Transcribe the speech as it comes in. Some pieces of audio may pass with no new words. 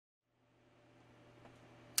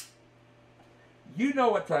You know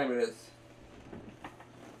what time it is.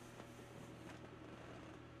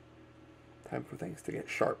 Time for things to get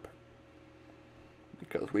sharp.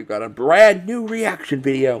 Because we've got a brand new reaction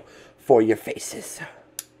video for your faces.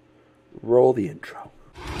 Roll the intro.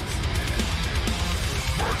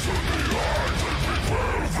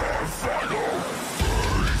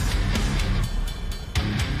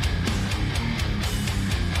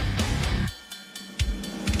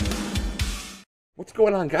 What's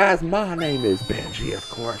going on, guys? My name is Benji, of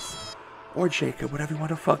course. Or Jacob, whatever you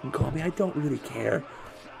want to fucking call me. I don't really care.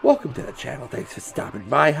 Welcome to the channel. Thanks for stopping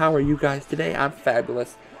by. How are you guys today? I'm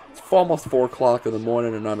fabulous. It's almost 4 o'clock in the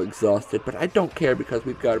morning and I'm exhausted. But I don't care because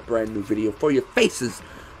we've got a brand new video for your faces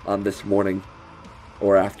on this morning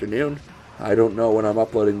or afternoon. I don't know when I'm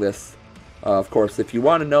uploading this. Of course, if you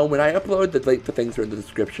want to know when I upload, the link to things are in the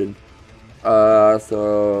description.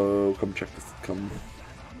 So come check this.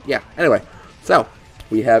 Yeah, anyway. So,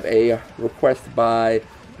 we have a request by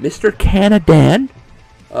Mr. Canadan,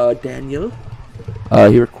 Daniel.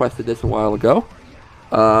 He requested this a while ago.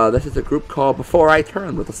 This is a group called Before I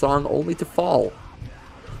Turn with the song Only to Fall.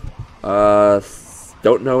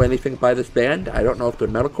 Don't know anything by this band. I don't know if they're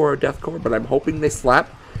metalcore or deathcore, but I'm hoping they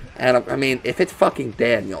slap. And I mean, if it's fucking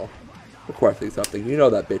Daniel requesting something, you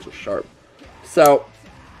know that bitch is sharp. So,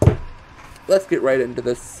 let's get right into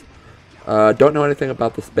this. Don't know anything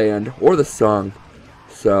about this band or the song,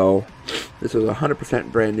 so this is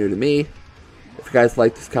 100% brand new to me. If you guys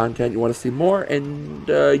like this content, you want to see more, and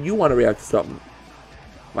you want to react to something,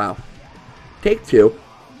 wow. Take 2.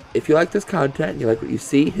 If you like this content, and you like what you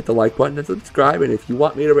see, hit the like button and subscribe, and if you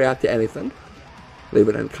want me to react to anything, leave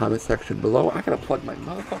it in the comment section below. I gotta plug my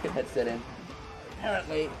motherfucking headset in.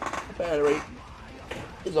 Apparently, the battery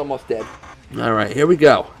is almost dead. Alright, here we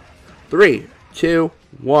go. 3, 2,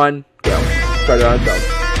 1... go. Start on go.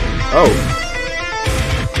 Oh.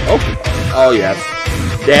 Oh yes.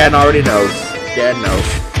 Dan already knows. Dan knows.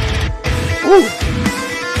 Woo.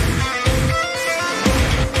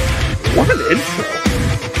 What an intro.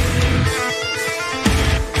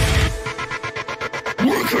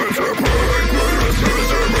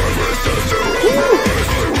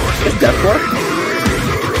 Is that work?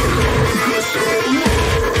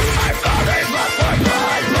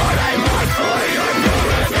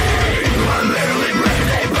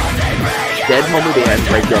 Dead homie Dan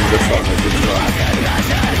breakdown of this song is really fun.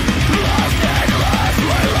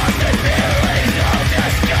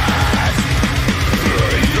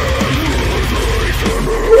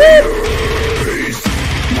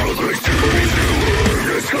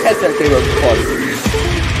 That's that thing was fun.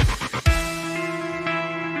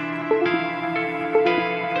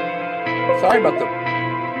 Sorry about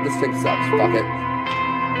this thing sucks. Fuck it.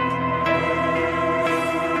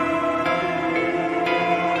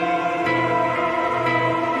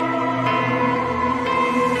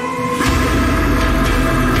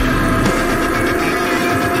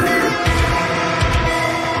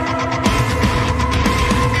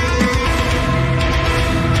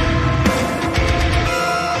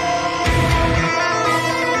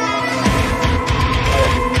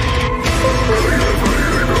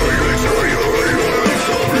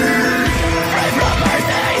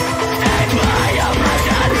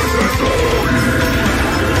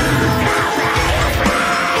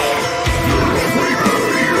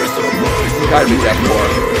 Gotta be that more.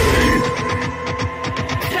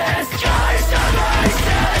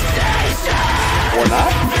 Or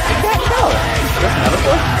not? I can't tell. Doesn't matter,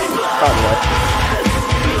 though. Probably.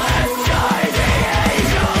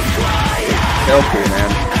 Healthy,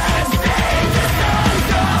 man.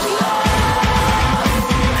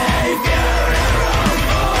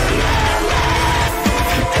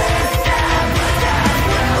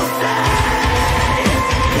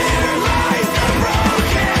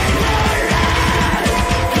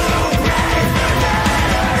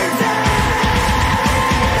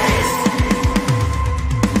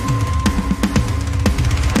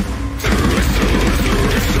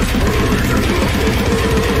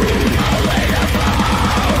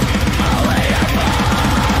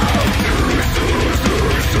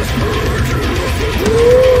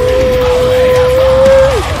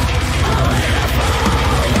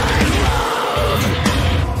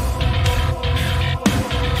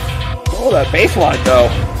 Oh, that bass line, though.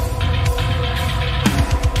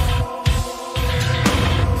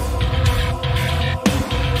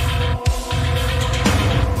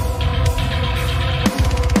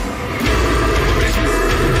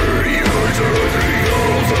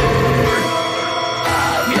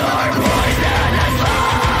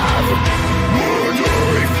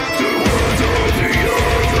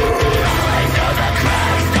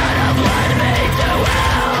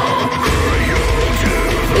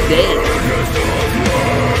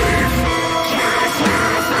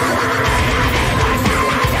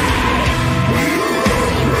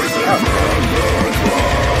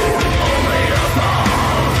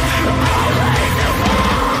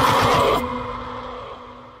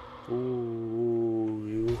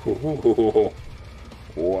 Ooh.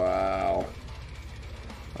 Wow.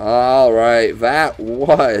 Alright, that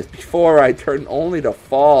was Before I Turn Only to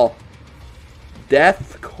Fall.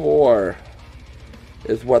 Deathcore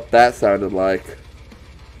is what that sounded like.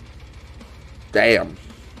 Damn.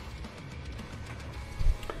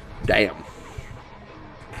 Damn.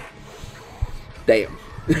 Damn.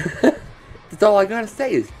 That's all I gotta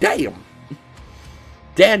say is damn.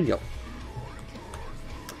 Daniel.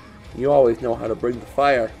 You always know how to bring the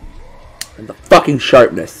fire and the fucking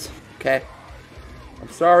sharpness. Okay? I'm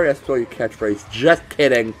sorry I stole your catchphrase. Just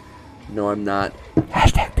kidding. No, I'm not.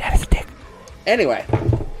 Hashtag that is a dick. Anyway.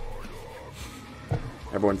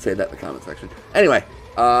 Everyone say that in the comment section. Anyway,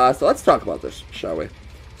 so let's talk about this, shall we?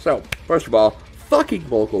 So, first of all, fucking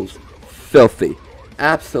vocals. Filthy.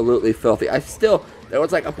 Absolutely filthy. There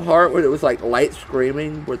was like a part where it was like light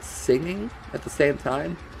screaming with singing at the same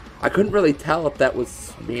time. I couldn't really tell if that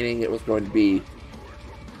was meaning it was going to be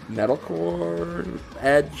metalcore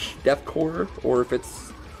edge, deathcore, or if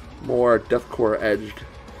it's more deathcore edged.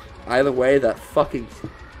 Either way, that fucking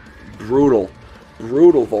brutal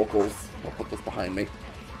vocals. I'll put this behind me.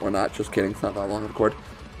 Or not, just kidding, it's not that long of a cord.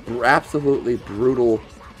 Absolutely brutal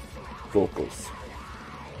vocals.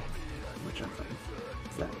 Which is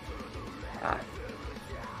that?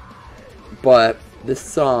 But this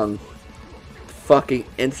song, fucking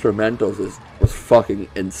instrumentals was fucking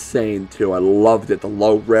insane too. I loved it. The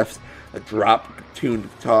low riffs, the drop tuned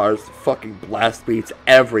guitars, fucking blast beats,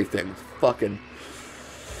 everything. Fucking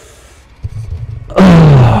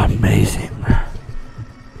amazing.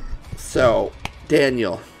 So,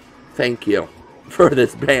 Daniel, thank you for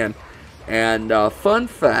this band. And fun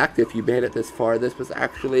fact, if you made it this far, this was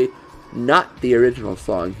actually not the original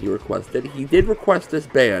song he requested. He did request this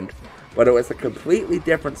band, but it was a completely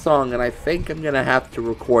different song, and I think I'm going to have to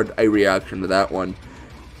record a reaction to that one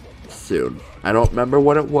soon. I don't remember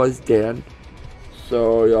what it was, Dan,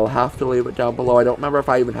 so you'll have to leave it down below. I don't remember if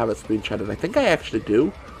I even have it screenshotted. I think I actually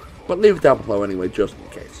do, but leave it down below anyway, just in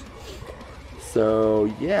case.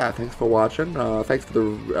 So, yeah, thanks for watching. Thanks for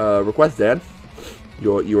the request, Dan.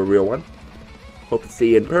 You're a real one. Hope to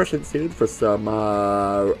see you in person soon for some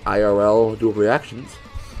IRL dual reactions.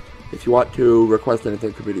 If you want to request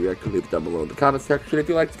anything from me to react to, leave it down below in the comment section. If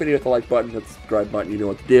you like this video, hit the like button, hit the subscribe button, you know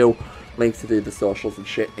what to do. Links to the socials and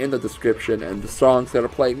shit in the description, and the songs that are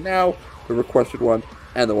playing now, the requested one,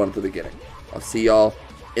 and the one at the beginning. I'll see y'all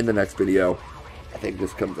in the next video. I think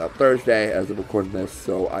this comes out Thursday as I'm recording this,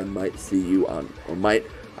 so I might see you on,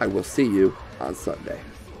 I will see you on Sunday.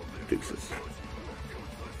 Deuces.